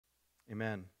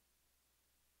Amen.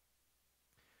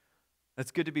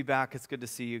 It's good to be back. It's good to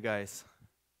see you guys.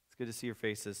 It's good to see your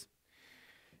faces.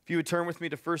 If you would turn with me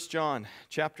to 1 John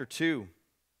chapter 2,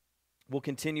 we'll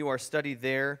continue our study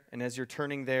there. And as you're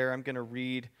turning there, I'm going to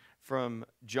read from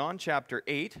John chapter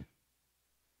 8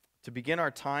 to begin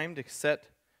our time, to set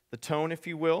the tone, if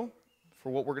you will,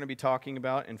 for what we're going to be talking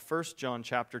about in 1 John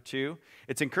chapter 2.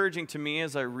 It's encouraging to me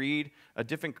as I read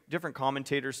different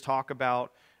commentators talk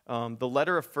about the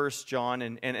letter of 1 John,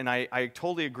 and I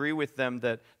totally agree with them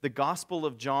that the Gospel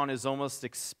of John is almost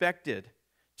expected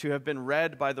to have been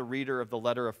read by the reader of the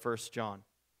letter of 1 John.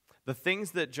 The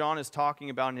things that John is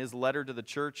talking about in his letter to the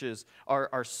churches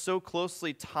are so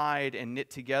closely tied and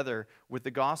knit together with the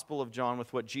Gospel of John,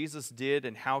 with what Jesus did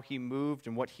and how he moved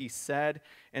and what he said.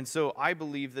 And so I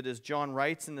believe that as John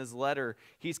writes in his letter,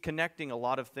 he's connecting a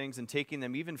lot of things and taking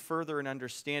them even further in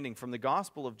understanding from the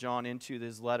Gospel of John into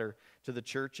his letter to the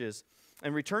churches.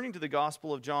 And returning to the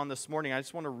Gospel of John this morning, I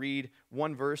just want to read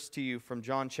one verse to you from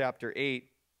John chapter 8.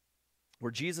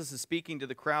 Where Jesus is speaking to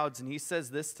the crowds, and he says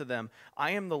this to them: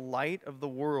 I am the light of the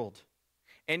world.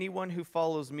 Anyone who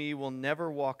follows me will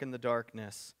never walk in the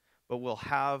darkness, but will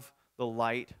have the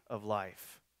light of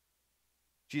life.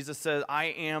 Jesus says, I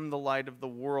am the light of the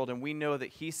world. And we know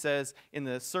that he says in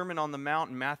the Sermon on the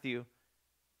Mount in Matthew,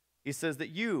 he says that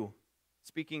you,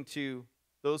 speaking to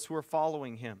those who are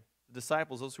following him, the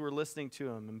disciples, those who are listening to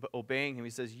him and obeying him,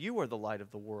 he says, you are the light of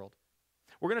the world.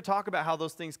 We're going to talk about how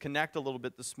those things connect a little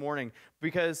bit this morning,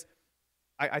 because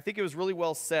I think it was really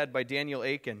well said by Daniel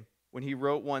Akin when he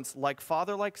wrote once, like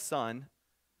Father, like Son,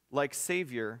 like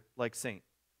Savior, like Saint.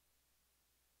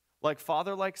 Like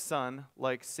Father, like Son,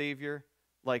 like Savior,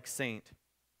 like Saint.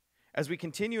 As we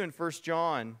continue in 1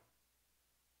 John,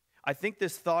 I think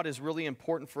this thought is really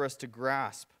important for us to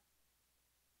grasp.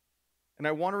 And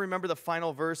I want to remember the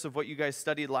final verse of what you guys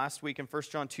studied last week in 1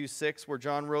 John 2:6, where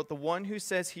John wrote, the one who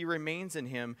says he remains in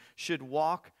him should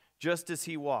walk just as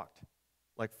he walked,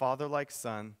 like Father, like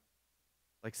Son,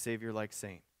 like Savior, like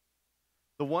Saint.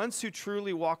 The ones who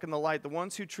truly walk in the light, the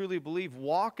ones who truly believe,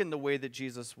 walk in the way that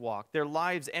Jesus walked. Their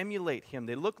lives emulate him.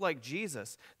 They look like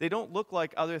Jesus. They don't look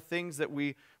like other things that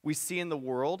we see in the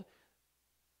world.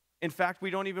 In fact,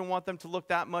 we don't even want them to look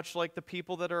that much like the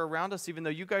people that are around us, even though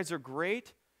you guys are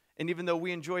great. And even though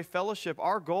we enjoy fellowship,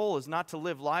 our goal is not to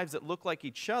live lives that look like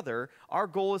each other. Our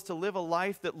goal is to live a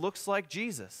life that looks like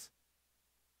Jesus.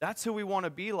 That's who we want to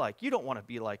be like. You don't want to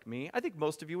be like me. I think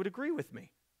most of you would agree with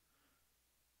me.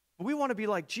 But we want to be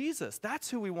like Jesus. That's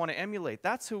who we want to emulate.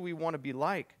 That's who we want to be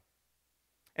like.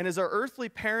 And as our earthly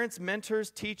parents,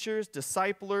 mentors, teachers,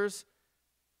 disciplers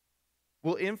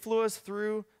will influence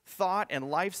through thought and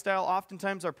lifestyle,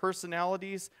 oftentimes our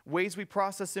personalities, ways we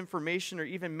process information, or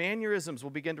even mannerisms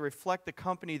will begin to reflect the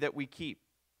company that we keep.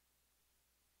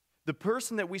 The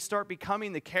person that we start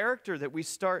becoming, the character that we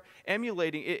start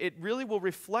emulating, it really will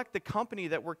reflect the company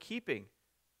that we're keeping.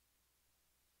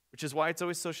 Which is why it's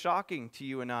always so shocking to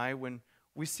you and I when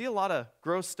we see a lot of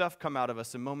gross stuff come out of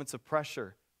us in moments of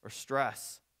pressure or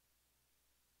stress.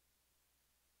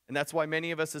 And that's why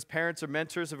many of us as parents or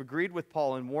mentors have agreed with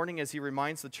Paul in warning as he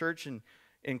reminds the church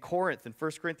in Corinth in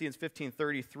 1 Corinthians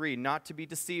 15:33 not to be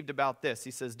deceived about this.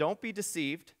 He says, don't be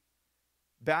deceived.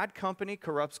 Bad company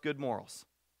corrupts good morals.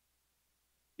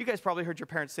 You guys probably heard your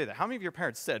parents say that. How many of your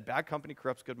parents said bad company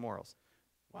corrupts good morals?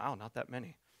 Wow, not that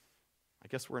many. I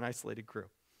guess we're an isolated crew.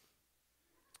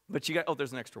 But you got, oh,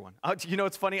 there's an extra one. You know,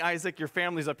 it's funny, Isaac, your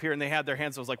family's up here and they had their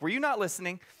hands. I was like, were you not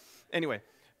listening? Anyway.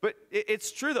 But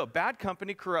it's true, though. Bad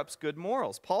company corrupts good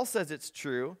morals. Paul says it's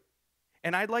true.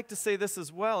 And I'd like to say this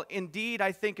as well. Indeed,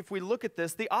 I think if we look at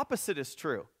this, the opposite is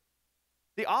true.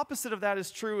 The opposite of that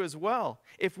is true as well.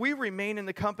 If we remain in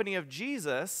the company of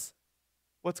Jesus,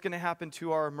 what's going to happen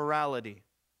to our morality?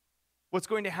 What's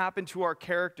going to happen to our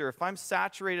character? If I'm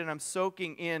saturated and I'm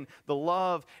soaking in the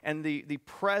love and the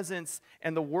presence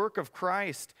and the work of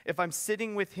Christ, if I'm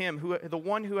sitting with him, the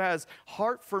one who has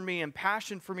heart for me and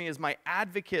passion for me as my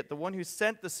advocate, the one who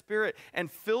sent the Spirit and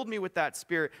filled me with that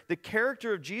Spirit, the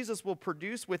character of Jesus will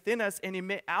produce within us and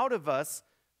emit out of us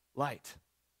light.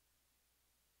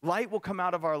 Light will come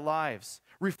out of our lives.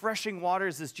 Refreshing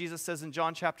waters, as Jesus says in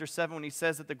John chapter 7 when he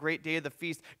says at the great day of the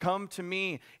feast, come to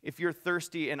me if you're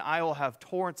thirsty and I will have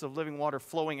torrents of living water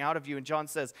flowing out of you. And John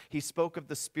says he spoke of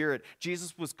the Spirit.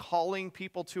 Jesus was calling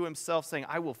people to himself saying,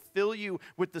 I will fill you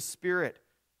with the Spirit.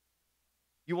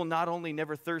 You will not only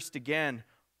never thirst again,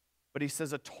 but he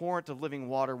says a torrent of living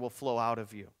water will flow out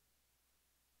of you.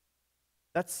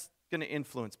 That's going to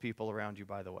influence people around you,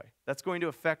 by the way. That's going to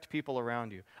affect people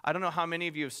around you. I don't know how many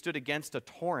of you have stood against a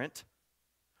torrent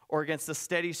or against a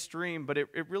steady stream, but it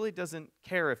really doesn't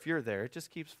care if you're there. It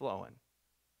just keeps flowing.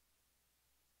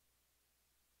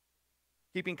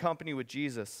 keeping company with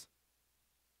Jesus,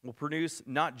 will produce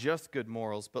not just good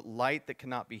morals, but light that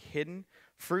cannot be hidden,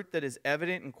 fruit that is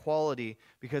evident in quality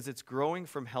because it's growing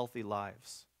from healthy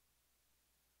lives.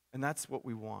 And that's what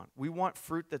we want. We want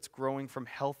fruit that's growing from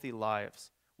healthy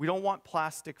lives. We don't want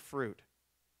plastic fruit.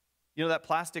 You know that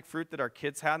plastic fruit that our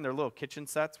kids had in their little kitchen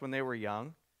sets when they were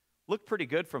young? Looked pretty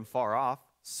good from far off,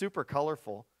 super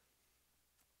colorful.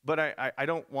 But I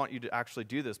don't want you to actually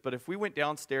do this. But if we went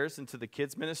downstairs into the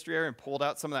kids' ministry area and pulled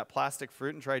out some of that plastic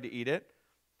fruit and tried to eat it,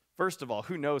 first of all,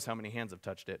 who knows how many hands have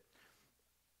touched it?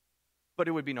 But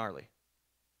it would be gnarly.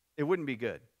 It wouldn't be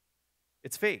good.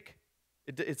 It's fake.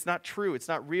 It's not true. It's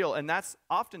not real. And that's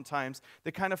oftentimes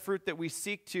the kind of fruit that we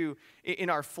seek to, in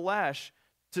our flesh,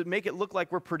 to make it look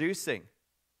like we're producing.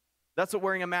 That's what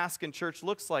wearing a mask in church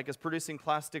looks like, is producing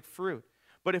plastic fruit.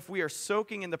 But if we are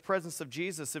soaking in the presence of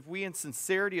Jesus, if we in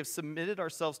sincerity have submitted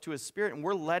ourselves to his Spirit and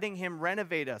we're letting him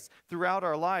renovate us throughout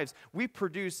our lives, we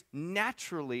produce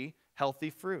naturally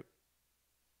healthy fruit.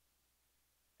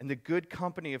 And the good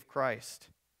company of Christ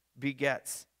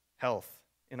begets health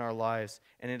in our lives,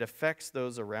 and it affects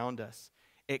those around us.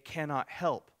 It cannot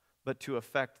help but to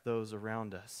affect those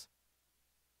around us.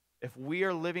 If we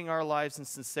are living our lives in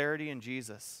sincerity in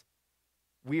Jesus,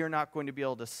 we are not going to be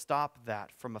able to stop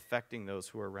that from affecting those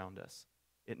who are around us.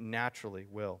 It naturally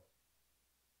will.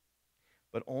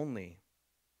 But only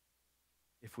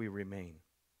if we remain.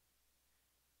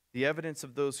 The evidence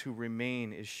of those who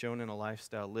remain is shown in a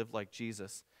lifestyle lived like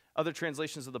Jesus. Other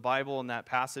translations of the Bible in that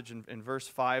passage in verse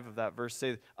 5 of that verse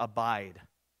say, abide.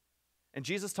 And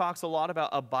Jesus talks a lot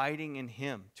about abiding in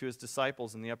him to his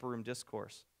disciples in the upper room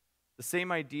discourse. The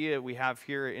same idea we have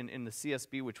here in the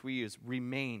CSB, which we use,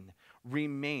 remain.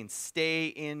 Remain. Stay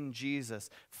in Jesus.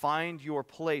 Find your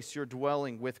place, your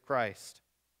dwelling with Christ.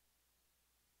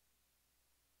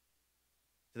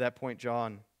 To that point,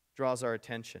 John draws our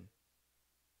attention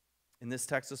in this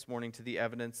text this morning to the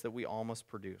evidence that we all must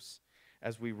produce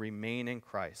as we remain in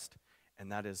Christ,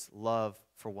 and that is love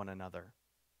for one another.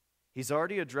 He's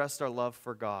already addressed our love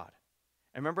for God.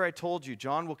 And remember I told you,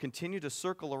 John will continue to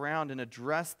circle around and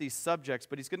address these subjects,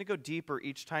 but he's going to go deeper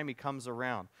each time he comes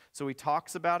around. So he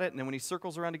talks about it, and then when he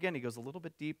circles around again, he goes a little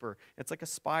bit deeper. It's like a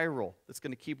spiral that's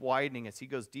going to keep widening as he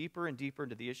goes deeper and deeper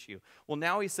into the issue. Well,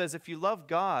 now he says if you love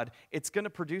God, it's going to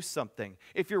produce something.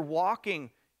 If you're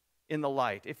walking in the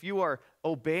light, if you are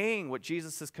obeying what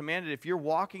Jesus has commanded, if you're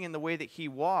walking in the way that he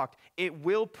walked, it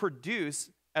will produce,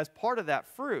 as part of that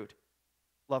fruit,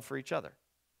 love for each other.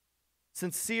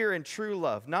 Sincere and true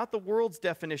love, not the world's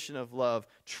definition of love,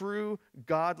 true,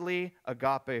 godly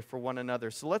agape for one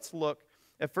another. So let's look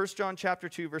at 1 John chapter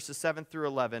 2, verses 7 through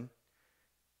 11.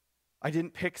 I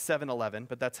didn't pick 7-11,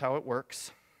 but that's how it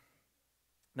works.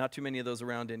 Not too many of those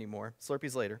around anymore.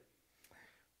 Slurpees later.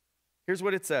 Here's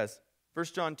what it says. 1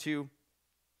 John 2,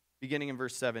 beginning in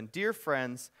verse 7. Dear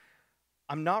friends,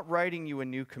 I'm not writing you a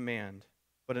new command,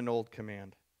 but an old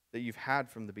command that you've had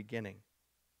from the beginning.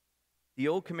 The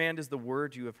old command is the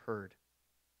word you have heard.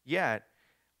 Yet,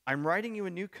 I'm writing you a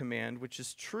new command which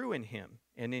is true in him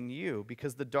and in you,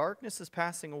 because the darkness is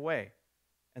passing away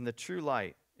and the true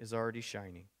light is already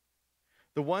shining.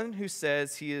 The one who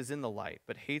says he is in the light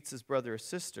but hates his brother or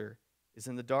sister is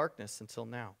in the darkness until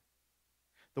now.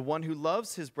 The one who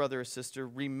loves his brother or sister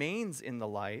remains in the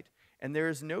light, and there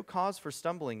is no cause for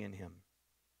stumbling in him.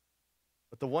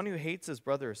 But the one who hates his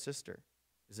brother or sister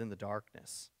is in the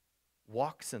darkness,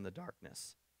 walks in the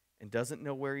darkness, and doesn't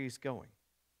know where he's going,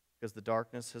 because the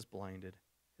darkness has blinded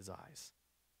his eyes.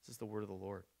 This is the word of the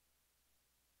Lord.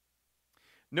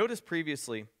 Notice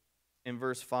previously in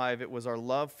verse 5, it was our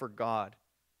love for God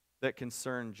that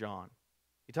concerned John.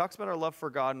 He talks about our love for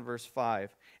God in verse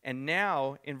 5. And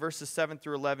now, in verses 7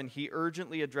 through 11, he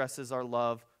urgently addresses our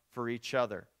love for each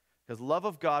other. Because love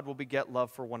of God will beget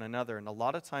love for one another. And a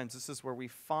lot of times, this is where we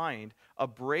find a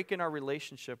break in our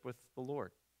relationship with the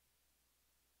Lord,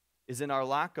 is in our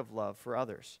lack of love for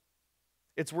others.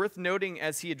 It's worth noting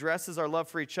as he addresses our love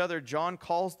for each other, John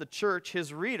calls the church,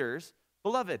 his readers,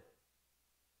 beloved.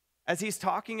 As he's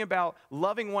talking about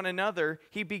loving one another,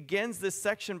 he begins this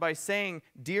section by saying,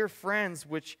 dear friends,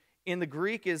 which in the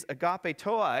Greek is agape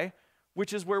toi,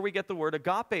 which is where we get the word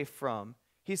agape from.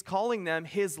 He's calling them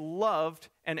his loved,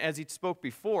 and as he spoke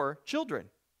before, children.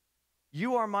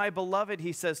 You are my beloved,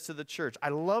 he says to the church. I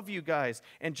love you guys.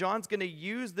 And John's going to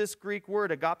use this Greek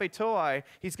word, agape toi.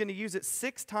 He's going to use it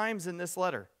 6 times in this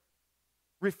letter,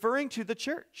 referring to the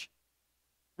church.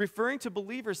 Referring to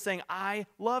believers saying, I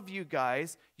love you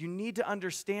guys. You need to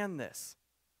understand this.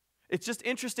 It's just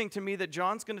interesting to me that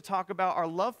John's going to talk about our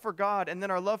love for God and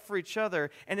then our love for each other.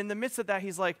 And in the midst of that,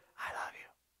 he's like, I love you.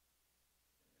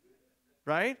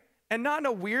 Right? And not in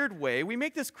a weird way. We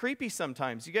make this creepy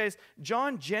sometimes. You guys,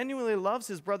 John genuinely loves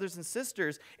his brothers and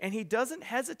sisters, and he doesn't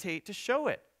hesitate to show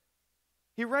it.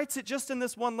 He writes it just in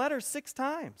this one letter 6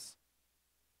 times.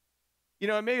 You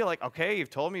know, it may be like, okay, you've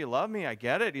told me you love me, I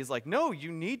get it. He's like, no, you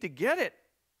need to get it,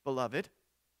 beloved.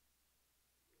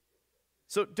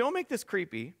 So don't make this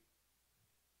creepy.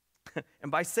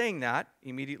 And by saying that,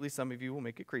 immediately some of you will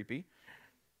make it creepy.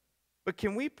 But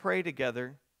can we pray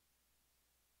together?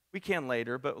 We can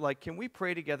later, but can we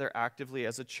pray together actively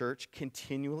as a church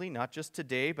continually, not just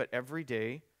today, but every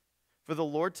day, for the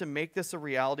Lord to make this a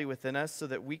reality within us so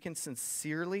that we can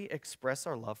sincerely express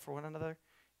our love for one another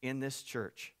in this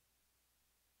church?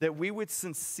 That we would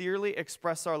sincerely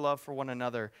express our love for one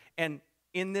another. And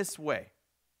in this way,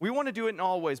 we want to do it in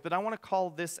all ways, but I want to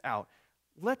call this out.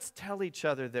 Let's tell each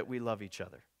other that we love each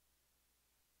other.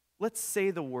 Let's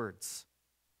say the words.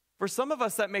 For some of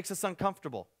us, that makes us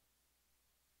uncomfortable.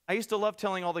 I used to love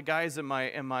telling all the guys in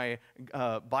my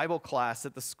Bible class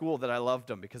at the school that I loved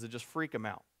them because it just freaked them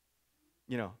out.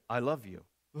 You know, I love you.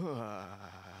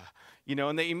 You know,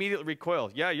 and they immediately recoil.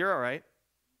 Yeah, you're all right.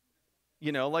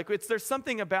 You know, there's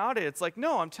something about it. It's like,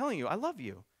 no, I'm telling you, I love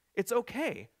you. It's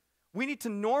okay. We need to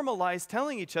normalize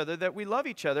telling each other that we love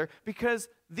each other because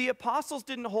the apostles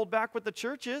didn't hold back with the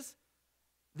churches.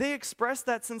 They expressed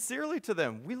that sincerely to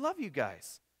them. We love you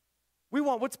guys. We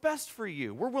want what's best for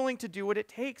you. We're willing to do what it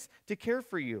takes to care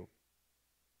for you.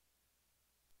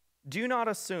 Do not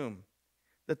assume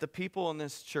that the people in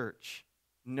this church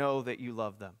know that you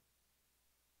love them.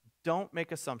 Don't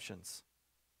make assumptions.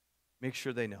 Make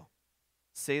sure they know.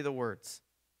 Say the words.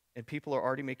 And people are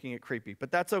already making it creepy,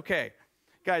 but that's okay.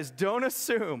 Guys, don't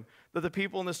assume that the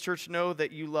people in this church know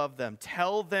that you love them.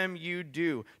 Tell them you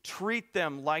do. Treat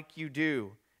them like you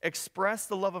do. Express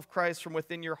the love of Christ from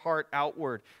within your heart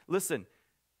outward. Listen,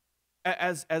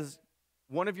 as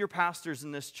one of your pastors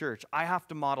in this church, I have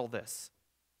to model this.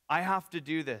 I have to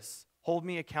do this. Hold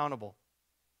me accountable.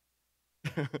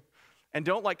 And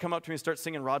don't come up to me and start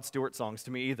singing Rod Stewart songs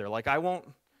to me either. I won't,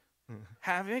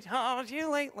 have it told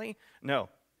you lately? No.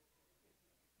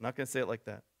 I'm not going to say it like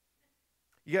that.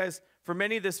 You guys, for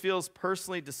many, this feels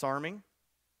personally disarming.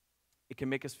 It can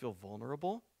make us feel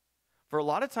vulnerable. For a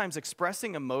lot of times,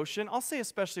 expressing emotion, I'll say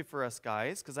especially for us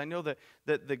guys, because I know that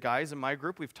the guys in my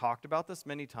group, we've talked about this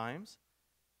many times.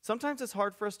 Sometimes it's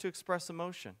hard for us to express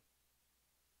emotion.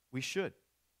 We should.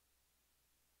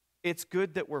 It's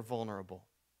good that we're vulnerable.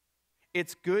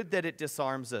 It's good that it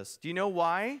disarms us. Do you know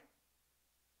why?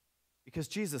 Because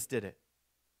Jesus did it.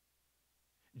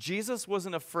 Jesus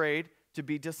wasn't afraid to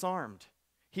be disarmed.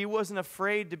 He wasn't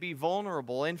afraid to be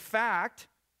vulnerable. In fact,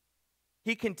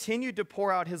 he continued to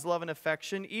pour out his love and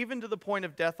affection even to the point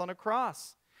of death on a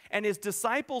cross. And his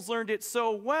disciples learned it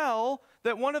so well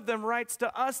that one of them writes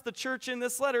to us, the church, in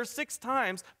this letter 6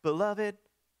 times, "Beloved,"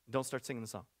 don't start singing the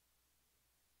song.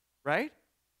 Right?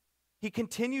 He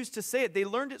continues to say it. They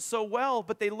learned it so well,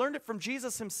 but they learned it from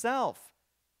Jesus himself.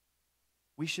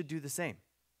 We should do the same.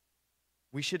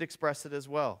 We should express it as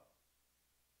well.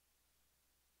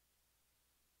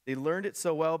 They learned it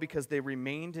so well because they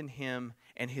remained in him,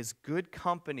 and his good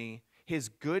company, his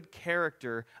good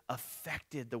character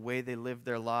affected the way they lived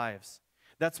their lives.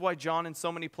 That's why John in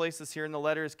so many places here in the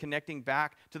letter is connecting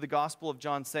back to the Gospel of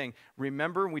John, saying,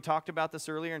 remember, we talked about this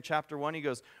earlier in chapter 1, he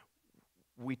goes,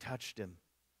 we touched him.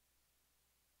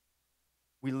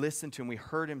 We listened to him. We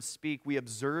heard him speak. We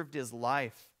observed his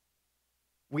life.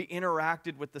 We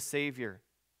interacted with the Savior.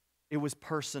 It was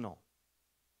personal.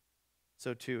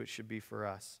 So too it should be for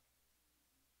us.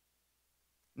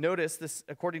 Notice this,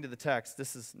 according to the text,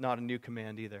 this is not a new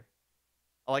command either.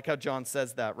 I like how John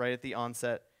says that right at the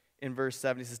onset in verse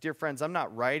 7. He says, "Dear friends, I'm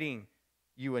not writing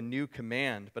you a new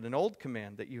command, but an old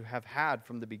command that you have had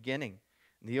from the beginning.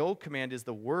 And the old command is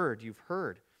the word you've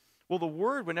heard." Well, the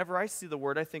word, whenever I see the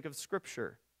word, I think of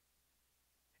Scripture.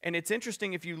 And it's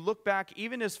interesting, if you look back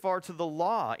even as far to the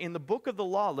law, in the book of the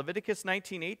law, Leviticus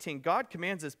 19:18, God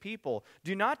commands his people,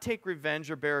 "Do not take revenge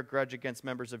or bear a grudge against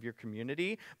members of your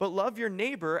community, but love your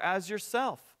neighbor as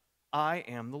yourself. I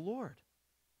am the Lord."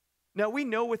 Now, we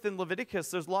know within Leviticus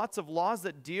there's lots of laws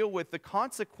that deal with the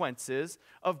consequences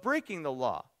of breaking the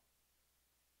law.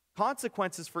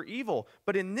 Consequences for evil.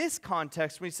 But in this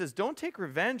context, when he says, don't take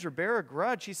revenge or bear a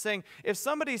grudge, he's saying, if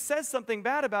somebody says something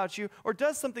bad about you or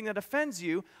does something that offends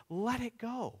you, let it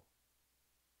go.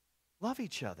 Love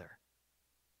each other.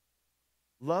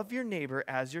 Love your neighbor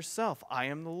as yourself. I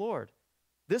am the Lord.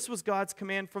 This was God's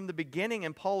command from the beginning,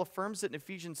 and Paul affirms it in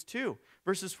Ephesians 2,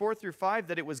 verses 4 through 5,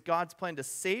 that it was God's plan to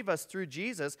save us through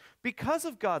Jesus because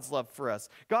of God's love for us.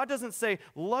 God doesn't say,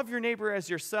 love your neighbor as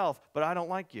yourself, but I don't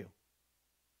like you.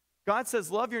 God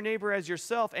says, love your neighbor as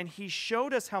yourself, and he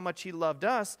showed us how much he loved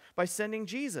us by sending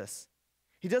Jesus.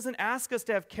 He doesn't ask us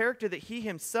to have character that he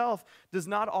himself does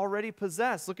not already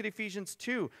possess. Look at Ephesians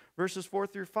 2, verses 4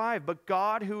 through 5. But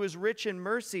God, who is rich in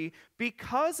mercy,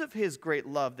 because of his great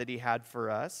love that he had for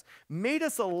us, made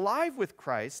us alive with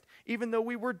Christ, even though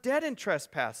we were dead in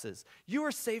trespasses. You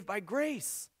are saved by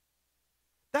grace.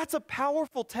 That's a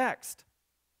powerful text.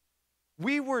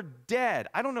 We were dead.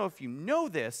 I don't know if you know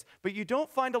this, but you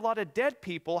don't find a lot of dead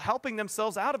people helping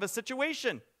themselves out of a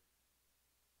situation.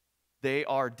 They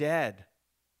are dead.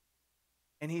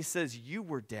 And he says, you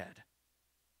were dead.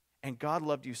 And God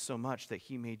loved you so much that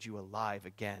he made you alive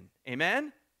again.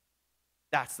 Amen?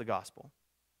 That's the gospel.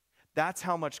 That's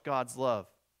how much God's love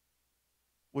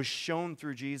was shown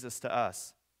through Jesus to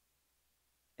us.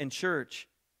 In church,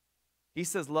 he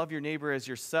says, love your neighbor as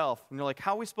yourself. And you're like,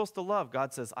 how are we supposed to love?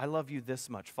 God says, I love you this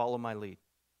much. Follow my lead.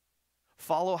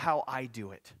 Follow how I do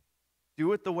it.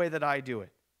 Do it the way that I do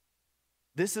it.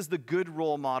 This is the good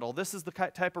role model. This is the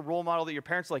type of role model that your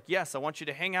parents are like, yes, I want you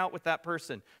to hang out with that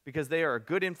person because they are a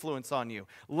good influence on you.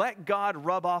 Let God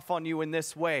rub off on you in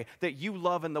this way, that you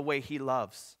love in the way he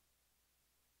loves.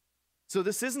 So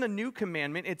this isn't a new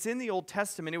commandment. It's in the Old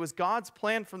Testament. It was God's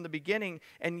plan from the beginning.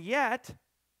 And yet,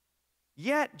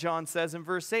 John says in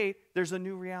verse 8, there's a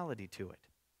new reality to it.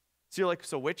 So you're like,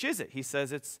 so which is it? He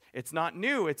says it's not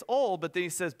new, it's old, but then he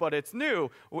says, but it's new.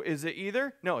 Is it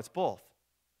either? No, it's both.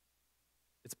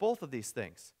 It's both of these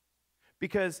things.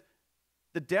 Because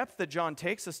the depth that John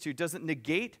takes us to doesn't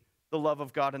negate the love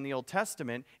of God in the Old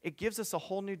Testament. It gives us a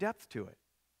whole new depth to it.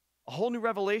 A whole new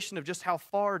revelation of just how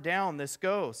far down this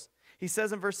goes. He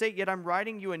says in verse 8, yet I'm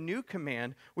writing you a new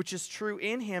command, which is true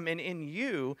in him and in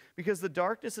you, because the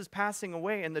darkness is passing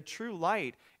away and the true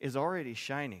light is already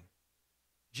shining.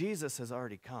 Jesus has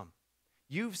already come.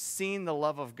 You've seen the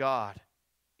love of God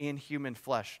in human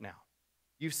flesh now.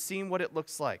 You've seen what it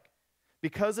looks like.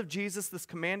 Because of Jesus, this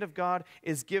command of God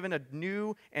is given a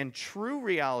new and true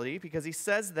reality, because he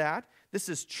says that this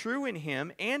is true in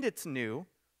him and it's new.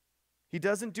 He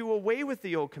doesn't do away with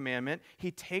the old commandment.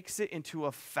 He takes it into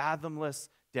a fathomless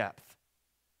depth.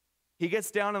 He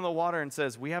gets down in the water and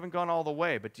says, we haven't gone all the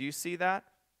way, but do you see that?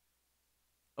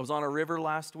 I was on a river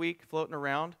last week floating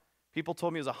around. People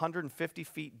told me it was 150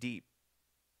 feet deep.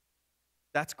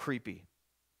 That's creepy.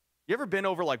 You ever been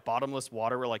over like bottomless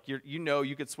water where like you know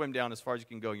you could swim down as far as you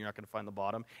can go and you're not going to find the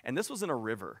bottom? And this was in a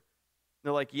river.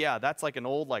 They're like, yeah, that's like an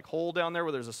old like hole down there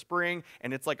where there's a spring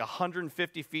and it's like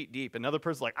 150 feet deep. Another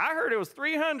person's like, I heard it was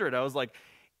 300. I was like,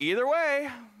 either way,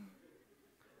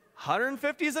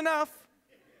 150 is enough.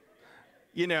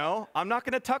 You know, I'm not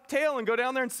going to tuck tail and go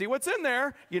down there and see what's in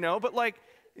there, you know, but like,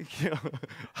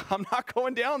 I'm not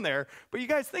going down there. But you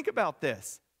guys think about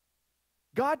this.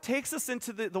 God takes us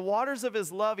into the waters of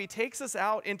his love. He takes us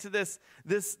out into this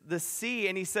sea,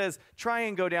 and he says, try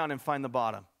and go down and find the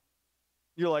bottom.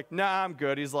 You're like, nah, I'm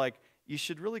good. He's like, you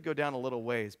should really go down a little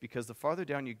ways, because the farther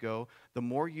down you go, the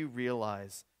more you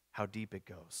realize how deep it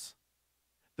goes.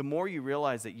 The more you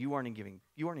realize that you aren't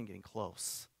getting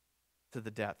close to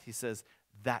the depth. He says,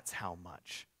 that's how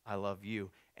much I love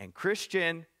you. And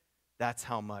Christian, that's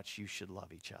how much you should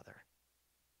love each other.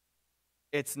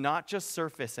 It's not just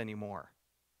surface anymore.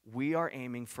 We are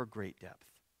aiming for great depth.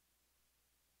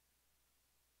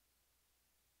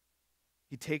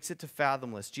 He takes it to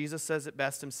fathomless. Jesus says it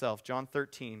best himself, John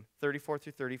 13, 34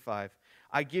 through 35.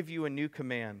 I give you a new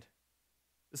command.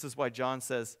 This is why John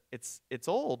says it's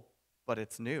old, but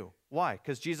it's new. Why?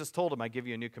 Because Jesus told him, I give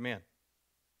you a new command.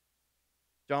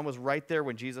 John was right there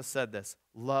when Jesus said this.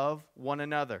 Love one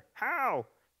another. How?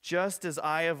 Just as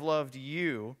I have loved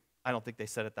you. I don't think they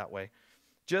said it that way.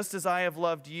 Just as I have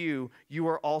loved you, you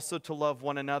are also to love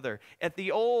one another. At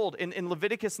the old, in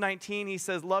Leviticus 19, he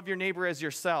says, love your neighbor as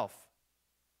yourself.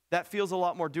 That feels a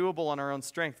lot more doable on our own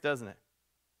strength, doesn't it?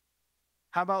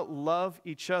 How about love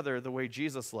each other the way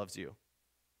Jesus loves you?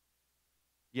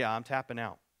 Yeah, I'm tapping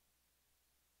out.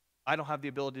 I don't have the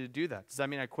ability to do that. Does that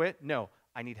mean I quit? No,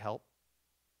 I need help.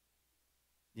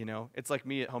 You know, it's like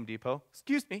me at Home Depot.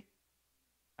 Excuse me,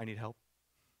 I need help.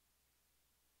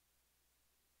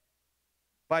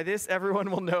 By this,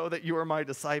 everyone will know that you are my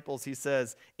disciples, he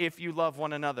says, if you love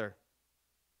one another.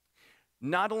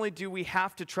 Not only do we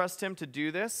have to trust him to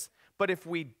do this, but if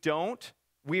we don't,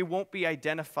 we won't be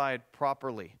identified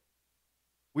properly.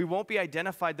 We won't be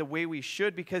identified the way we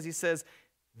should, because he says,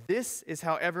 this is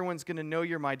how everyone's going to know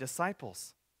you're my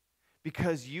disciples,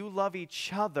 because you love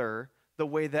each other the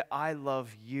way that I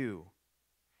love you.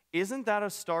 Isn't that a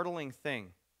startling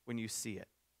thing when you see it?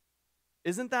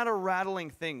 Isn't that a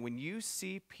rattling thing when you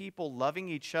see people loving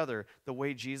each other the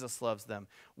way Jesus loves them?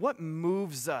 What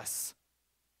moves us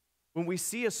when we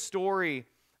see a story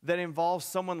that involves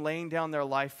someone laying down their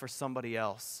life for somebody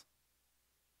else,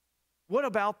 what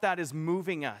about that is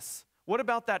moving us? What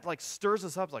about that like stirs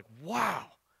us up like, wow,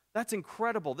 that's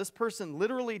incredible. This person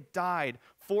literally died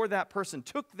for that person,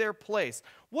 took their place.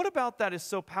 What about that is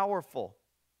so powerful?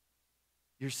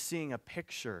 You're seeing a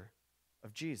picture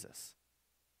of Jesus.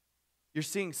 You're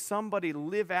seeing somebody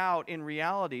live out in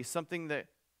reality something that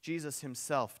Jesus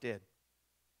himself did.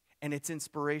 And it's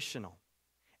inspirational.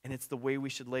 And it's the way we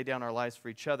should lay down our lives for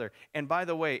each other. And by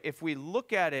the way, if we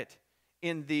look at it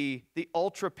in the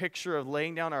ultra picture of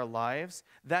laying down our lives,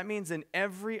 that means in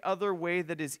every other way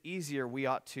that is easier, we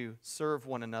ought to serve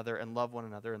one another and love one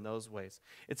another in those ways.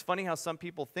 It's funny how some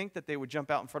people think that they would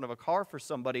jump out in front of a car for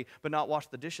somebody but not wash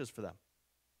the dishes for them.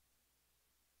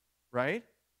 Right?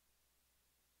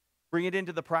 Bring it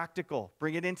into the practical.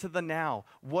 Bring it into the now.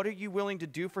 What are you willing to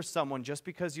do for someone just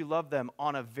because you love them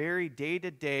on a very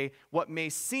day-to-day, what may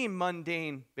seem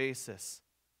mundane basis?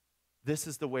 This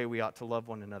is the way we ought to love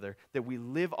one another, that we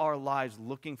live our lives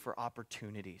looking for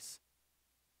opportunities.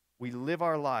 We live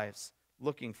our lives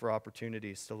looking for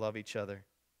opportunities to love each other.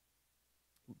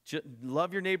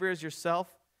 Love your neighbor as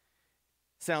yourself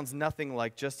sounds nothing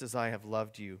like just as I have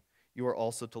loved you, you are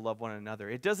also to love one another.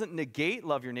 It doesn't negate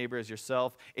love your neighbor as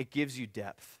yourself. It gives you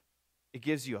depth. It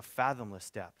gives you a fathomless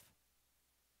depth.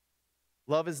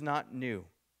 Love is not new.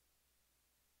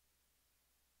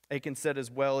 Akin said as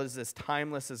well, is as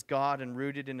timeless as God and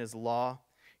rooted in his law.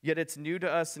 Yet it's new to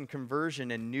us in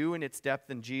conversion and new in its depth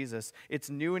in Jesus. It's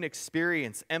new in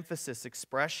experience, emphasis,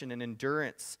 expression, and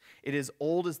endurance. It is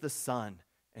old as the sun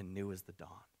and new as the dawn.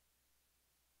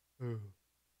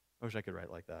 I wish I could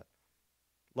write like that.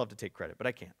 Love to take credit, but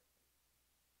I can't.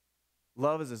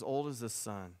 Love is as old as the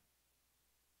sun,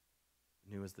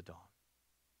 new as the dawn.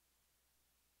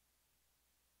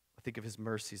 I think of his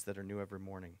mercies that are new every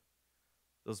morning.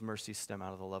 Those mercies stem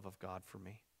out of the love of God for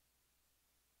me.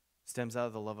 Stems out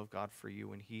of the love of God for you.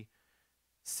 When he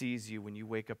sees you, when you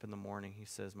wake up in the morning, he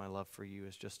says, my love for you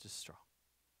is just as strong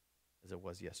as it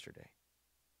was yesterday.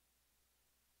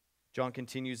 John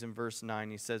continues in verse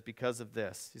 9. He says, because of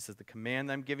this, he says, the command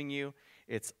I'm giving you,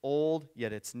 it's old,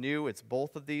 yet it's new. It's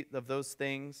both of those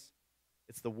things.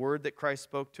 It's the word that Christ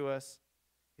spoke to us.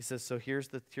 He says, so here's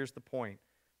the point.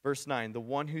 Verse 9, the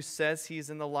one who says he is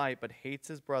in the light but hates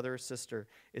his brother or sister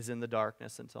is in the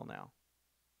darkness until now.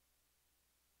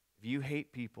 If you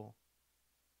hate people,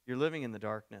 you're living in the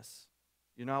darkness.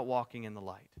 You're not walking in the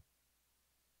light.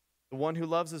 The one who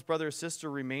loves his brother or sister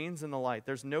remains in the light.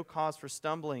 There's no cause for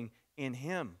stumbling in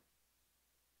him.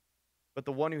 But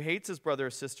the one who hates his brother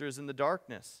or sister is in the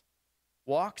darkness,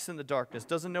 walks in the darkness,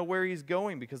 doesn't know where he's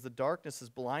going because the darkness has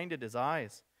blinded his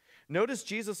eyes. Notice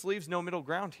Jesus leaves no middle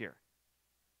ground here.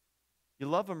 You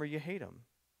love him or you hate him.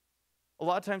 A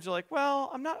lot of times you're like,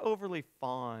 well, I'm not overly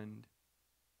fond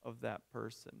of that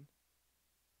person.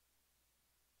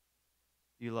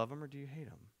 Do you love him or do you hate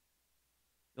him?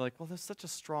 You're like, well, that's such a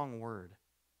strong word.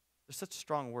 There's such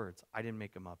strong words. I didn't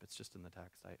make them up. It's just in the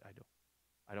text.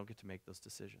 I don't get to make those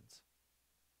decisions.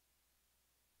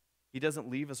 He doesn't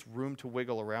leave us room to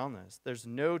wiggle around this. There's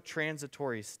no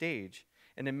transitory stage.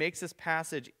 And it makes this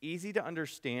passage easy to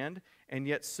understand and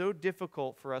yet so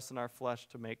difficult for us in our flesh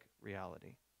to make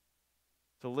reality.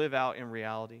 To live out in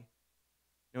reality.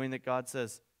 Knowing that God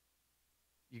says,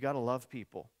 you got to love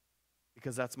people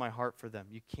because that's my heart for them.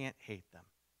 You can't hate them.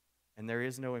 And there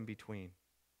is no in between.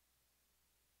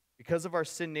 Because of our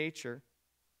sin nature,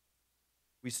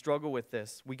 we struggle with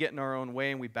this. We get in our own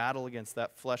way and we battle against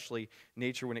that fleshly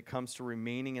nature when it comes to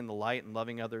remaining in the light and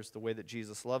loving others the way that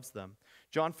Jesus loves them.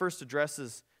 John first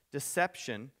addresses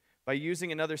deception by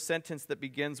using another sentence that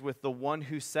begins with the one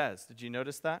who says. Did you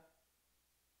notice that?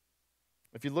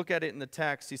 If you look at it in the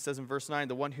text, he says in verse 9,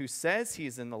 the one who says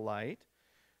he's in the light,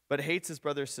 but hates his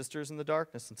brother or sisters in the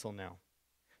darkness until now.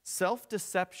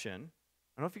 Self-deception,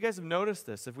 I don't know if you guys have noticed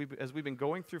this, as we've been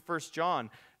going through 1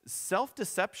 John,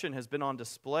 self-deception has been on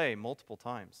display multiple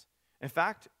times. In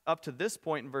fact, up to this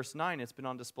point in verse 9, it's been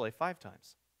on display 5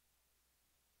 times.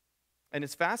 And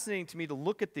it's fascinating to me to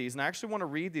look at these, and I actually want to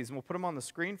read these, and we'll put them on the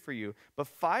screen for you. But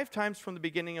 5 times from the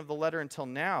beginning of the letter until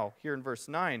now, here in verse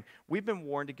 9, we've been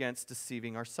warned against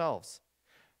deceiving ourselves.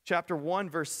 Chapter 1,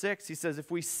 verse 6, he says, if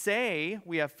we say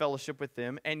we have fellowship with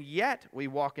him, and yet we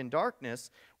walk in darkness,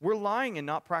 we're lying and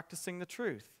not practicing the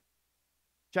truth.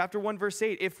 Chapter 1, verse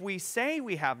 8, if we say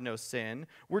we have no sin,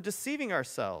 we're deceiving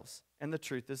ourselves, and the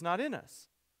truth is not in us.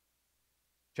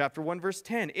 Chapter 1, verse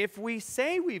 10, if we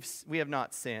say we have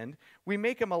not sinned, we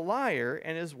make him a liar,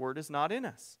 and his word is not in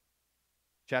us.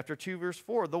 Chapter 2, verse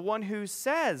 4, the one who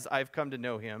says I've come to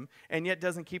know him, and yet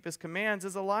doesn't keep his commands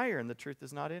is a liar, and the truth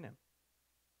is not in him.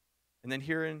 And then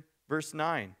here in verse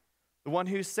 9, the one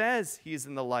who says he is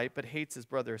in the light but hates his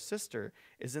brother or sister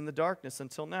is in the darkness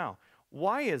until now.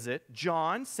 Why is it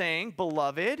John saying,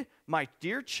 beloved, my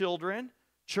dear children,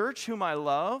 church whom I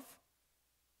love,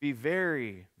 be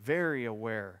very, very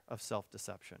aware of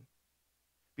self-deception.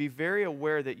 Be very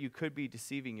aware that you could be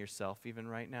deceiving yourself even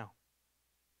right now.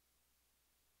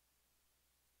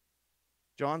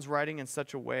 John's writing in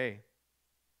such a way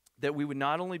that we would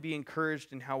not only be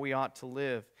encouraged in how we ought to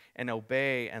live and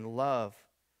obey and love,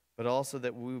 but also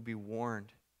that we would be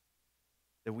warned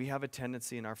that we have a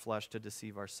tendency in our flesh to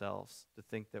deceive ourselves, to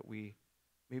think that we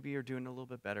maybe are doing a little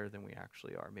bit better than we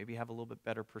actually are, maybe have a little bit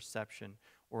better perception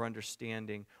or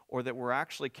understanding, or that we're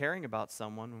actually caring about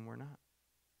someone when we're not.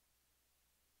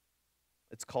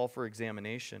 It's call for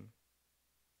examination.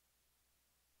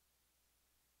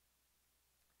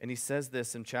 And he says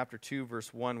this in chapter 2,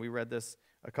 verse 1. We read this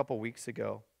a couple weeks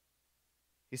ago.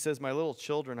 He says, my little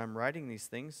children, I'm writing these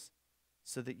things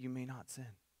so that you may not sin.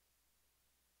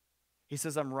 He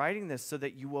says, I'm writing this so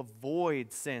that you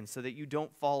avoid sin, so that you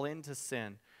don't fall into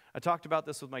sin. I talked about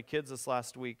this with my kids this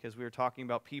last week as we were talking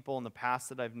about people in the past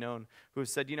that I've known who have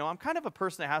said, I'm kind of a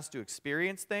person that has to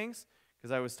experience things,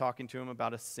 because I was talking to them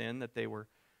about a sin that they were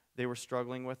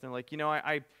struggling with. And like,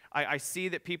 I see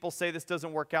that people say this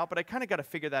doesn't work out, but I kind of got to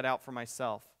figure that out for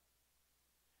myself.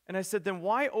 And I said, then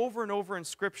why over and over in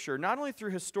Scripture, not only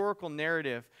through historical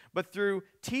narrative, but through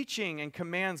teaching and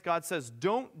commands, God says,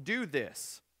 don't do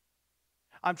this.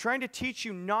 I'm trying to teach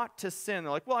you not to sin.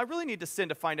 They're like, well, I really need to sin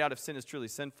to find out if sin is truly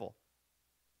sinful.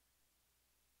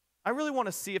 I really want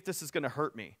to see if this is going to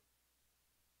hurt me.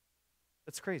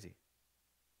 That's crazy.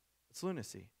 It's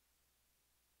lunacy.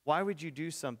 Why would you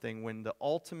do something when the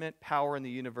ultimate power in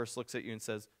the universe looks at you and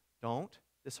says, don't,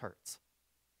 this hurts.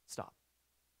 Stop.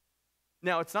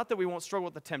 Now, it's not that we won't struggle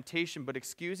with the temptation, but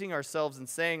excusing ourselves and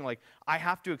saying, like, I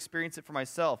have to experience it for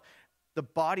myself. The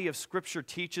body of Scripture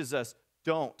teaches us,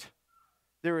 don't.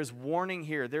 There is warning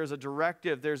here. There's a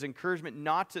directive. There's encouragement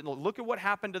not to. Look at what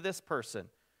happened to this person.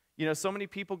 So many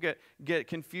people get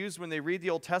confused when they read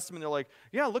the Old Testament. They're like,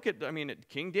 yeah, look at,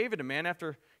 King David, a man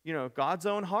after, God's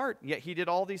own heart. Yet he did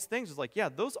all these things. It's like, yeah,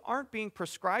 those aren't being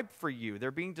prescribed for you.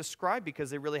 They're being described because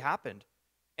they really happened.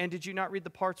 And did you not read the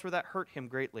parts where that hurt him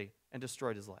greatly and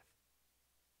destroyed his life?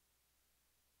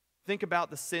 Think about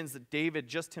the sins that David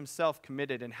just himself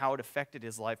committed and how it affected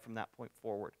his life from that point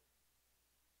forward.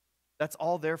 That's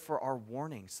all there for our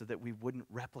warning so that we wouldn't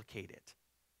replicate it.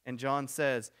 And John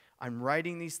says, I'm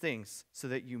writing these things so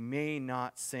that you may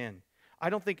not sin.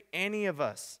 I don't think any of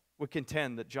us would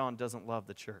contend that John doesn't love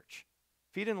the church.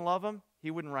 If he didn't love them, he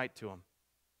wouldn't write to them.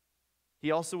 He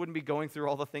also wouldn't be going through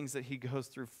all the things that he goes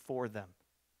through for them,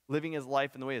 living his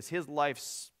life in the way is. His life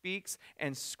speaks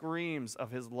and screams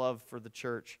of his love for the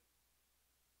church.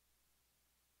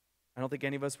 I don't think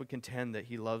any of us would contend that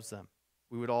he loves them.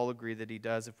 We would all agree that he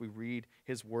does if we read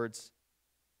his words.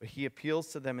 But he appeals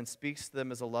to them and speaks to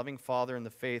them as a loving father in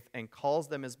the faith and calls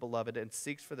them his beloved and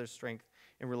seeks for their strength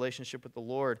in relationship with the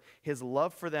Lord. His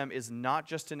love for them is not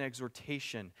just an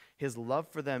exhortation. His love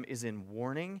for them is in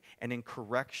warning and in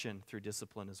correction through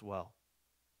discipline as well.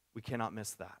 We cannot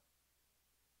miss that.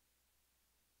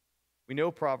 We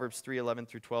know Proverbs 3:11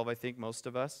 through 12, I think most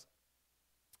of us.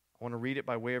 I want to read it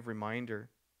by way of reminder.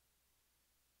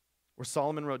 Where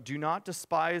Solomon wrote, do not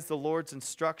despise the Lord's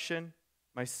instruction,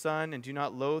 my son, and do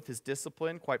not loathe his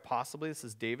discipline. Quite possibly, this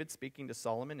is David speaking to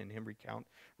Solomon and him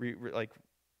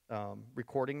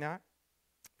recording that.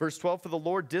 Verse 12, for the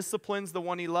Lord disciplines the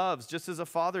one he loves, just as a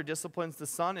father disciplines the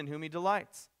son in whom he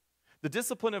delights. The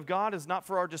discipline of God is not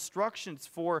for our destruction, it's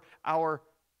for our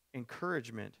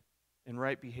encouragement in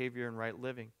right behavior and right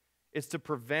living. It's to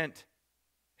prevent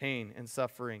pain and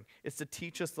suffering. It's to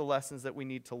teach us the lessons that we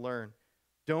need to learn.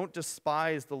 Don't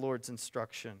despise the Lord's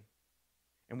instruction.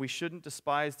 And we shouldn't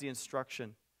despise the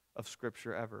instruction of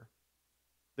Scripture ever.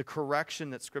 The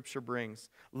correction that Scripture brings.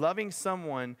 Loving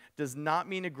someone does not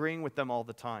mean agreeing with them all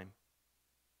the time.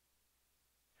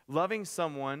 Loving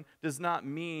someone does not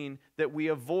mean that we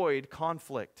avoid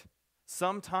conflict.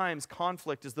 Sometimes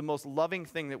conflict is the most loving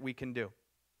thing that we can do.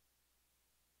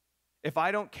 If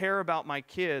I don't care about my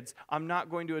kids, I'm not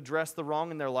going to address the wrong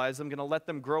in their lives. I'm going to let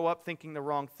them grow up thinking the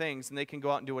wrong things, and they can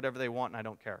go out and do whatever they want, and I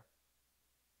don't care.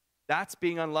 That's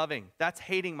being unloving. That's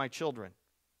hating my children,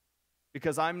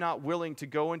 because I'm not willing to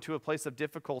go into a place of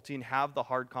difficulty and have the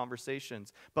hard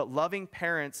conversations. But loving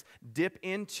parents dip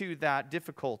into that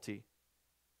difficulty.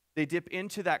 They dip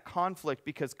into that conflict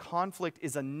because conflict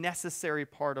is a necessary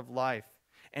part of life.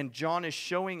 And John is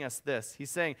showing us this. He's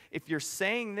saying, if you're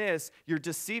saying this, you're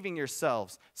deceiving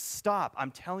yourselves. Stop. I'm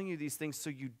telling you these things so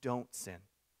you don't sin.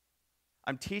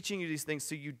 I'm teaching you these things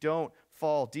so you don't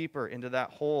fall deeper into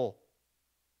that hole.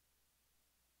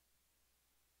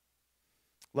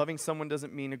 Loving someone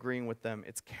doesn't mean agreeing with them.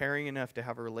 It's caring enough to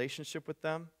have a relationship with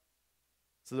them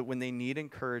so that when they need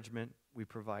encouragement, we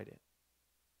provide it.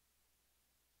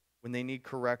 When they need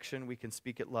correction, we can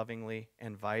speak it lovingly,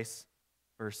 and vice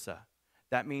versa.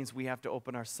 That means we have to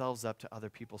open ourselves up to other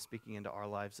people speaking into our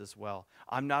lives as well.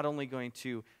 I'm not only going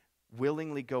to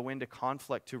willingly go into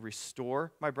conflict to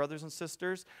restore my brothers and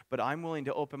sisters, but I'm willing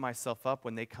to open myself up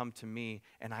when they come to me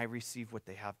and I receive what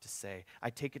they have to say. I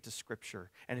take it to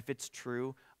Scripture, and if it's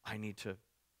true, I need to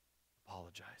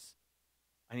apologize.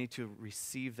 I need to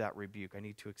receive that rebuke. I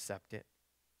need to accept it.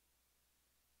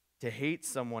 To hate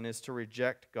someone is to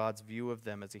reject God's view of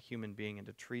them as a human being and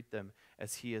to treat them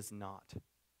as He is not.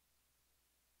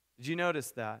 Did you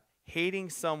notice that? Hating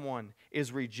someone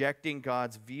is rejecting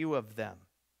God's view of them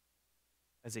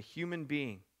as a human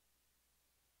being.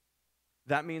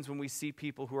 That means when we see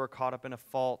people who are caught up in a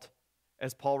fault,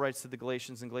 as Paul writes to the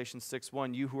Galatians in Galatians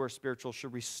 6:1, you who are spiritual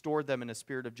should restore them in a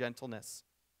spirit of gentleness.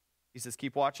 He says,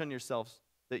 keep watch on yourselves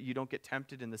that you don't get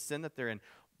tempted in the sin that they're in.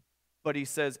 But he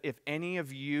says, if any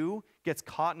of you gets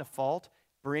caught in a fault,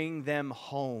 bring them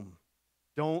home.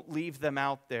 Don't leave them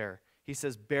out there. He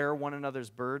says, bear one another's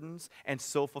burdens and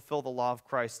so fulfill the law of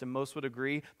Christ. And most would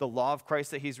agree the law of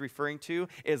Christ that he's referring to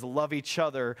is love each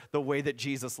other the way that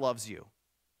Jesus loves you.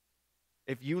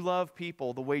 If you love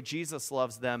people the way Jesus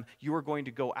loves them, you are going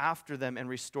to go after them and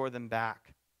restore them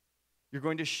back. You're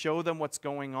going to show them what's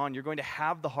going on. You're going to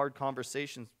have the hard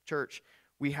conversations. Church,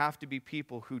 we have to be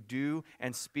people who do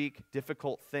and speak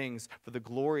difficult things for the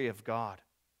glory of God.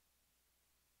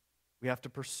 We have to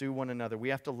pursue one another. We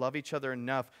have to love each other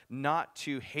enough not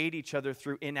to hate each other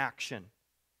through inaction.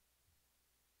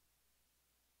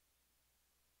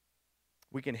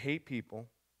 We can hate people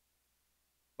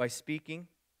by speaking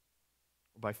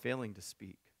or by failing to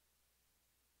speak.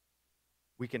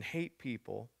 We can hate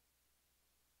people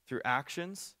through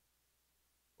actions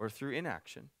or through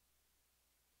inaction.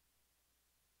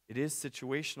 It is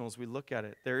situational as we look at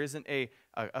it. There isn't a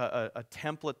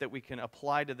template that we can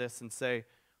apply to this and say,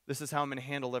 this is how I'm going to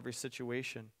handle every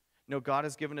situation. No, God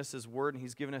has given us His Word, and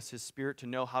He's given us His Spirit to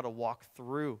know how to walk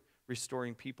through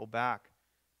restoring people back.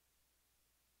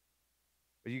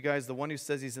 But you guys, the one who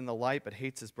says he's in the light but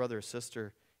hates his brother or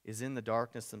sister is in the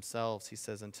darkness themselves, he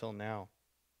says, until now.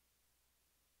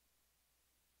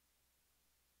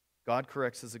 God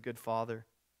corrects as a good father,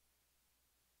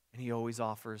 and He always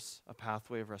offers a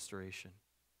pathway of restoration.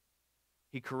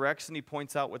 He corrects and He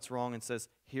points out what's wrong and says,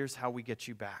 here's how we get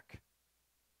you back.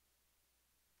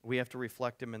 We have to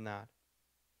reflect Him in that.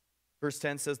 Verse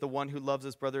 10 says, the one who loves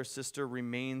his brother or sister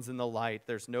remains in the light.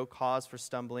 There's no cause for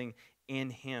stumbling in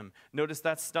him. Notice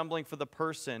that's stumbling for the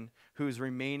person who's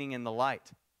remaining in the light.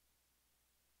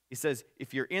 He says,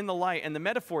 if you're in the light, and the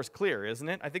metaphor is clear, isn't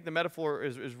it? I think the metaphor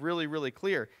is really, really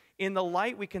clear. In the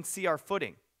light, we can see our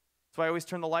footing. That's why I always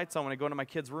turn the lights on when I go into my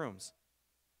kids' rooms.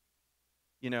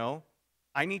 You know,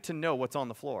 I need to know what's on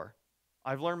the floor.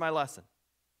 I've learned my lesson.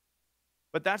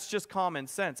 But that's just common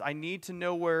sense. I need to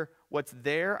know what's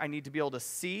there. I need to be able to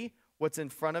see what's in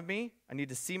front of me. I need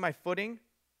to see my footing.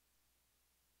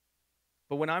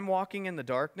 But when I'm walking in the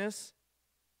darkness,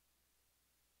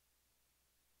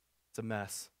 it's a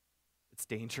mess. It's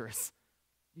dangerous.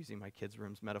 Using my kids'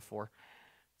 room's metaphor.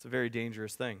 It's a very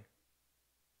dangerous thing.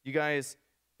 You guys,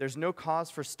 there's no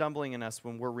cause for stumbling in us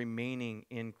when we're remaining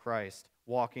in Christ,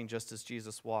 walking just as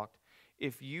Jesus walked.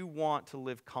 If you want to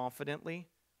live confidently,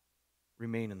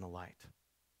 remain in the light.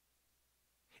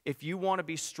 If you want to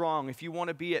be strong, if you want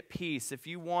to be at peace, if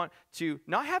you want to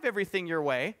not have everything your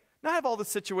way, not have all the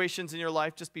situations in your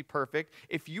life just be perfect,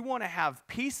 if you want to have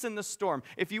peace in the storm,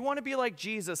 if you want to be like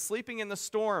Jesus, sleeping in the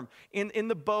storm, in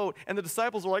the boat, and the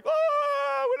disciples are like,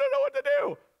 oh, we don't know what to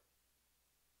do.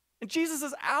 And Jesus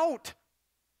is out.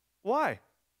 Why?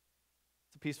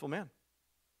 He's a peaceful man.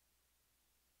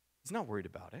 He's not worried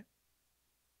about it.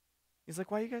 He's like,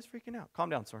 why are you guys freaking out?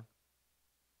 Calm down, Soren.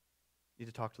 Need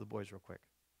to talk to the boys real quick.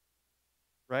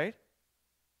 Right?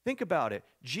 Think about it.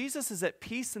 Jesus is at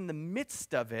peace in the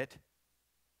midst of it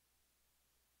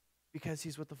because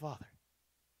He's with the Father.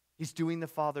 He's doing the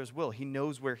Father's will. He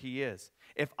knows where He is.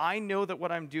 If I know that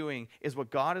what I'm doing is what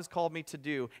God has called me to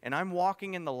do and I'm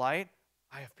walking in the light,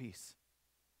 I have peace.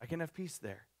 I can have peace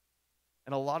there.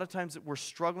 And a lot of times we're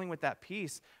struggling with that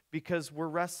peace because we're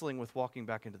wrestling with walking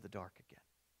back into the dark again.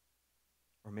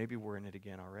 Or maybe we're in it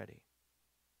again already.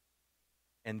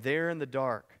 And there in the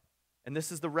dark, and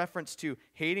this is the reference to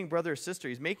hating brother or sister.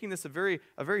 He's making this a very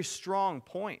strong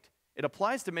point. It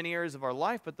applies to many areas of our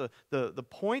life, but the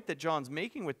point that John's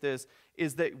making with this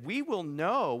is that we will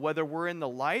know whether we're in the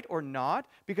light or not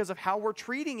because of how we're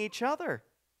treating each other,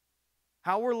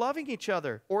 how we're loving each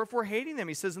other, or if we're hating them.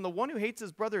 He says, and the one who hates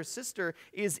his brother or sister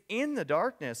is in the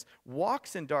darkness,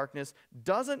 walks in darkness,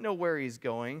 doesn't know where he's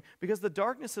going because the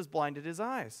darkness has blinded his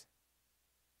eyes.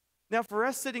 Now, for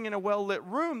us sitting in a well-lit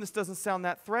room, this doesn't sound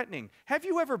that threatening. Have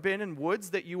you ever been in woods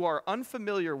that you are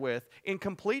unfamiliar with in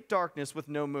complete darkness with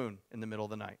no moon in the middle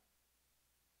of the night?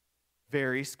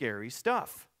 Very scary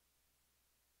stuff.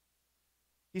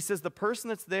 He says the person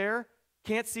that's there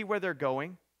can't see where they're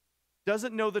going,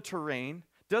 doesn't know the terrain,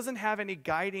 doesn't have any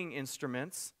guiding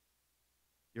instruments.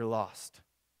 You're lost.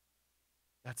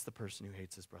 That's the person who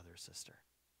hates his brother or sister.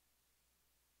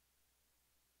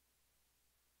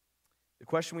 The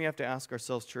question we have to ask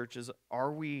ourselves, church, is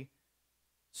are we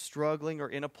struggling or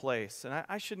in a place, and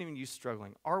I shouldn't even use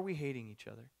struggling, are we hating each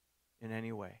other in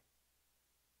any way?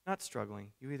 Not struggling.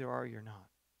 You either are or you're not.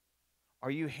 Are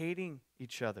you hating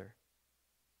each other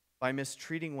by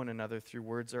mistreating one another through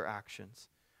words or actions?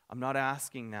 I'm not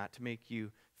asking that to make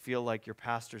you feel like your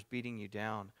pastor's beating you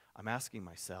down. I'm asking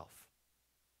myself.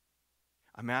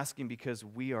 I'm asking because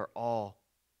we are all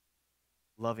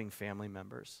loving family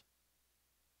members.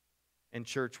 And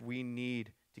church, we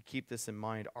need to keep this in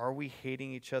mind. Are we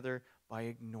hating each other by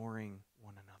ignoring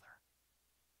one another?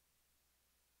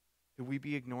 Could we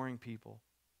be ignoring people?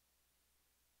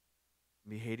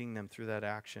 Be hating them through that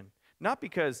action? Not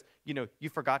because, you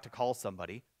forgot to call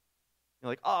somebody. You're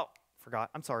like, oh, forgot,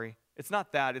 I'm sorry. It's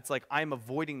not that. It's like I'm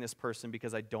avoiding this person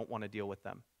because I don't want to deal with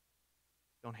them.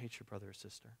 Don't hate your brother or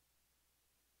sister.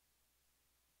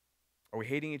 Are we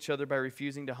hating each other by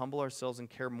refusing to humble ourselves and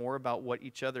care more about what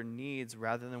each other needs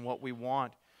rather than what we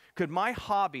want? Could my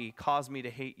hobby cause me to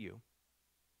hate you?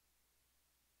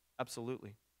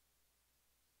 Absolutely.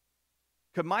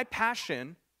 Could my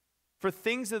passion for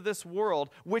things of this world,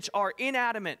 which are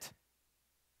inanimate,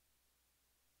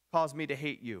 cause me to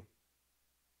hate you?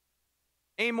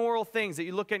 Amoral things that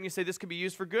you look at and you say, this could be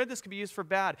used for good, this could be used for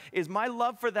bad. Is my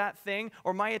love for that thing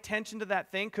or my attention to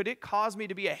that thing, could it cause me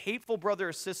to be a hateful brother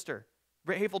or sister?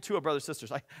 Hateful to a brother or sister.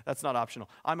 That's not optional.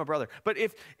 I'm a brother. But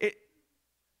do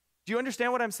you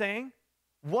understand what I'm saying?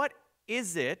 What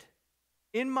is it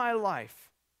in my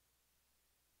life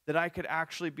that I could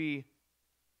actually be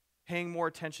paying more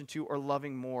attention to or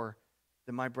loving more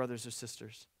than my brothers or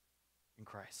sisters in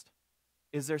Christ?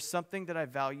 Is there something that I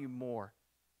value more?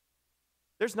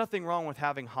 There's nothing wrong with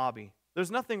having hobby.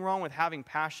 There's nothing wrong with having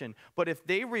passion. But if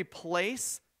they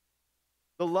replace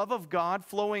the love of God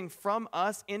flowing from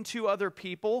us into other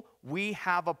people, we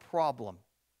have a problem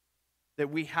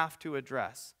that we have to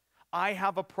address. I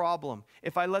have a problem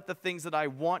if I let the things that I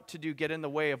want to do get in the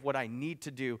way of what I need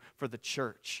to do for the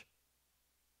church,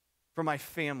 for my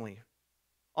family.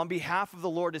 On behalf of the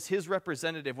Lord as His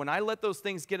representative, when I let those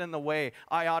things get in the way,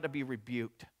 I ought to be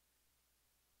rebuked.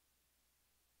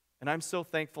 And I'm so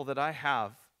thankful that I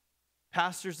have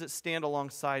pastors that stand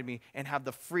alongside me and have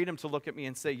the freedom to look at me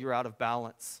and say, you're out of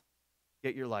balance.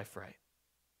 Get your life right.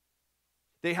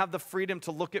 They have the freedom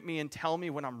to look at me and tell me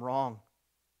when I'm wrong.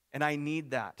 And I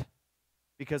need that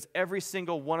because every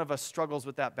single one of us struggles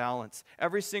with that balance.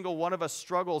 Every single one of us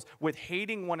struggles with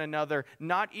hating one another,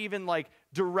 not even like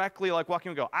directly like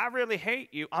walking and go, I really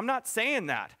hate you. I'm not saying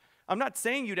that. I'm not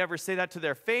saying you'd ever say that to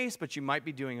their face, but you might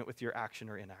be doing it with your action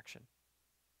or inaction.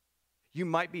 You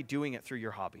might be doing it through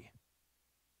your hobby.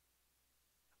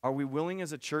 Are we willing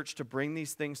as a church to bring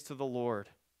these things to the Lord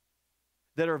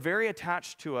that are very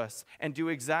attached to us and do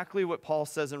exactly what Paul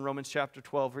says in Romans chapter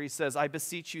 12, where he says, I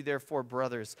beseech you therefore,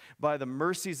 brothers, by the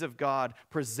mercies of God,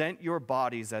 present your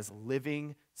bodies as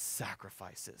living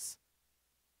sacrifices.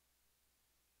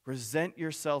 Present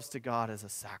yourselves to God as a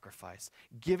sacrifice.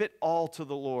 Give it all to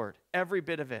the Lord, every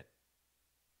bit of it.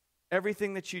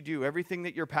 Everything that you do, everything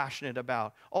that you're passionate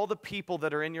about, all the people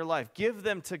that are in your life, give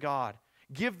them to God.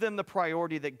 Give them the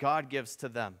priority that God gives to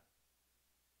them.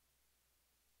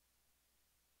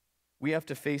 We have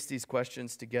to face these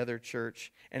questions together,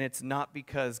 church, and it's not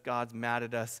because God's mad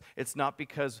at us. It's not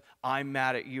because I'm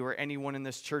mad at you or anyone in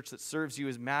this church that serves you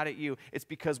is mad at you. It's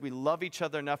because we love each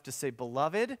other enough to say,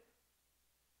 beloved,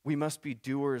 we must be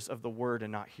doers of the word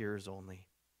and not hearers only.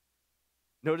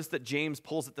 Notice that James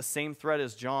pulls at the same thread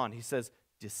as John. He says,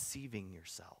 deceiving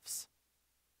yourselves.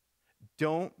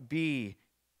 Don't be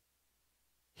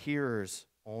hearers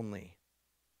only,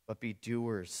 but be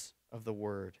doers of the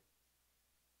word.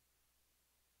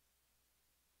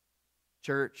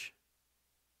 Church,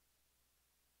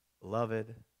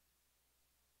 beloved,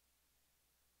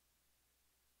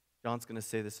 John's going to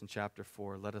say this in chapter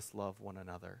 4, let us love one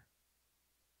another.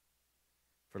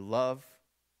 For love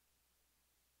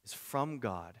is from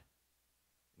God,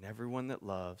 and everyone that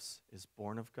loves is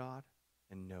born of God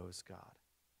and knows God.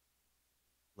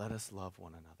 Let us love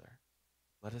one another.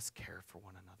 Let us care for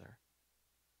one another.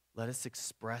 Let us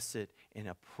express it in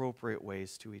appropriate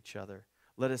ways to each other.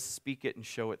 Let us speak it and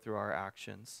show it through our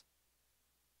actions.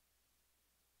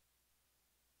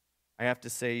 I have to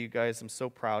say, you guys, I'm so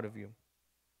proud of you.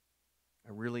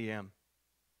 I really am.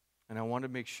 And I want to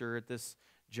make sure at this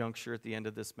juncture, at the end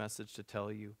of this message, to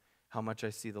tell you how much I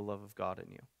see the love of God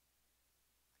in you.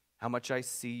 How much I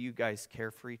see you guys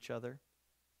care for each other.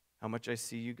 How much I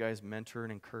see you guys mentor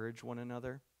and encourage one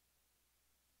another.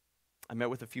 I met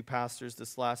with a few pastors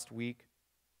this last week,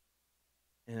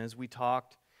 and as we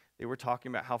talked, they were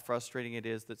talking about how frustrating it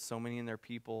is that so many in their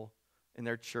people, in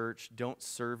their church, don't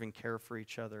serve and care for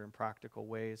each other in practical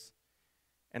ways.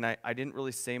 And I didn't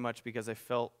really say much because I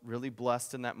felt really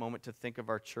blessed in that moment to think of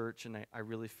our church, and I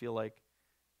really feel like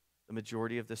the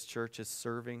majority of this church is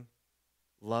serving,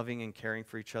 loving, and caring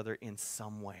for each other in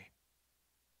some way.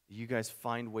 You guys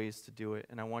find ways to do it,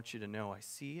 and I want you to know I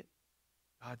see it.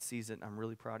 God sees it, and I'm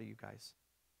really proud of you guys.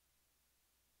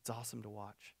 It's awesome to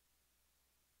watch.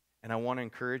 And I want to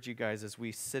encourage you guys as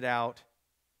we sit out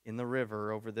in the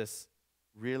river over this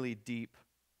really deep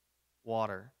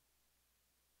water,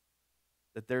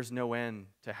 that there's no end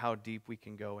to how deep we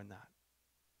can go in that.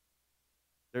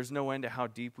 There's no end to how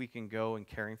deep we can go in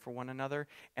caring for one another,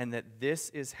 and that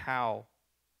this is how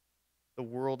the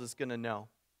world is going to know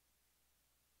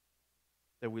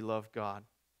that we love God.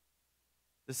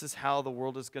 This is how the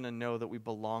world is going to know that we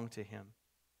belong to Him.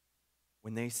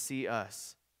 When they see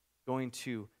us going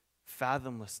to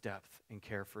fathomless depth in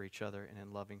care for each other and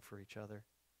in loving for each other.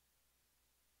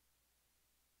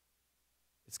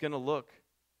 It's going to look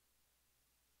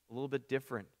a little bit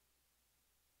different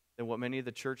than what many of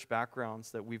the church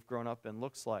backgrounds that we've grown up in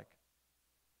looks like.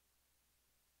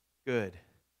 Good.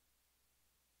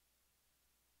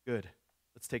 Good.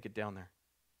 Let's take it down there.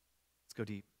 Let's go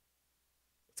deep.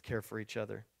 Let's care for each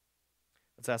other.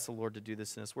 Let's ask the Lord to do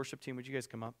this in us. Worship team, would you guys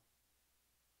come up?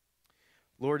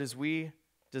 Lord, as we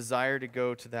desire to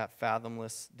go to that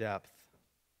fathomless depth,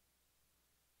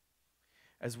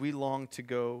 as we long to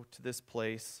go to this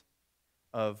place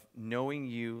of knowing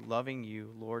you, loving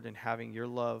you, Lord, and having your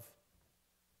love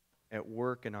at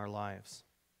work in our lives.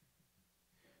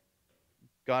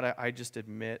 God, I just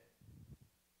admit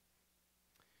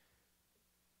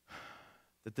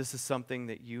that this is something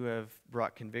that you have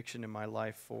brought conviction in my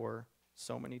life for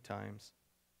so many times.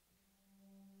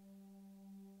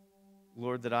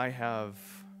 Lord, that I have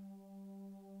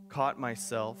caught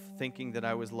myself thinking that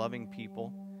I was loving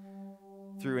people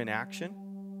through inaction.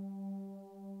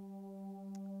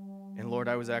 And Lord,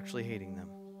 I was actually hating them.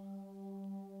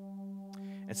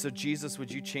 And so Jesus,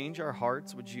 would you change our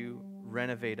hearts? Would you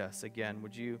renovate us again?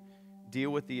 Would you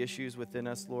deal with the issues within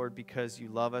us, Lord, because you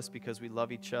love us, because we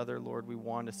love each other? Lord, we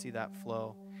want to see that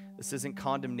flow. This isn't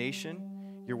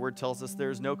condemnation. Your word tells us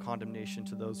there is no condemnation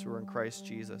to those who are in Christ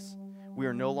Jesus. We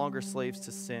are no longer slaves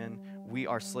to sin. We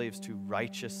are slaves to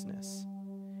righteousness.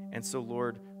 And so,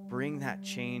 Lord, bring that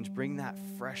change, bring that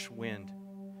fresh wind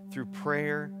through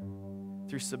prayer,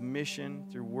 through submission,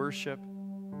 through worship.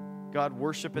 God,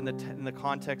 worship in the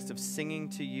context of singing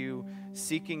to you,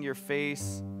 seeking your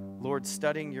face, Lord,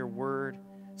 studying your word,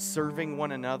 serving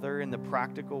one another in the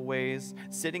practical ways,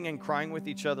 sitting and crying with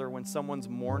each other when someone's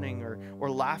mourning,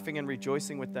 or laughing and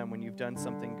rejoicing with them when you've done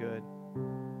something good.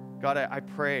 God, I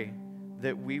pray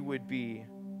that we would be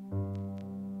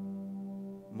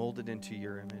molded into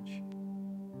your image.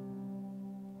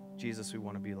 Jesus, we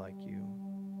want to be like you.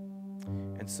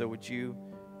 And so would you,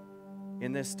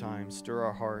 in this time, stir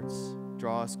our hearts,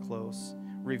 draw us close,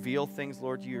 reveal things,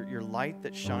 Lord. Your light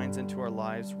that shines into our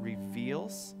lives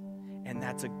reveals, and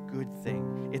that's a good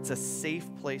thing. It's a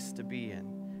safe place to be in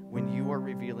when you are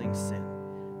revealing sin,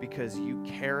 because you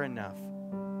care enough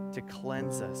to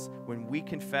cleanse us. When we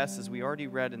confess, as we already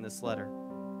read in this letter,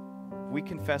 we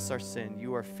confess our sin,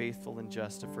 you are faithful and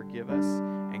just to forgive us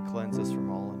and cleanse us from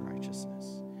all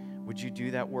unrighteousness. Would you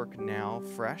do that work now,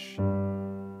 fresh,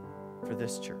 for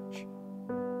this church?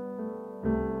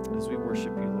 As we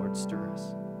worship you, Lord, stir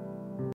us.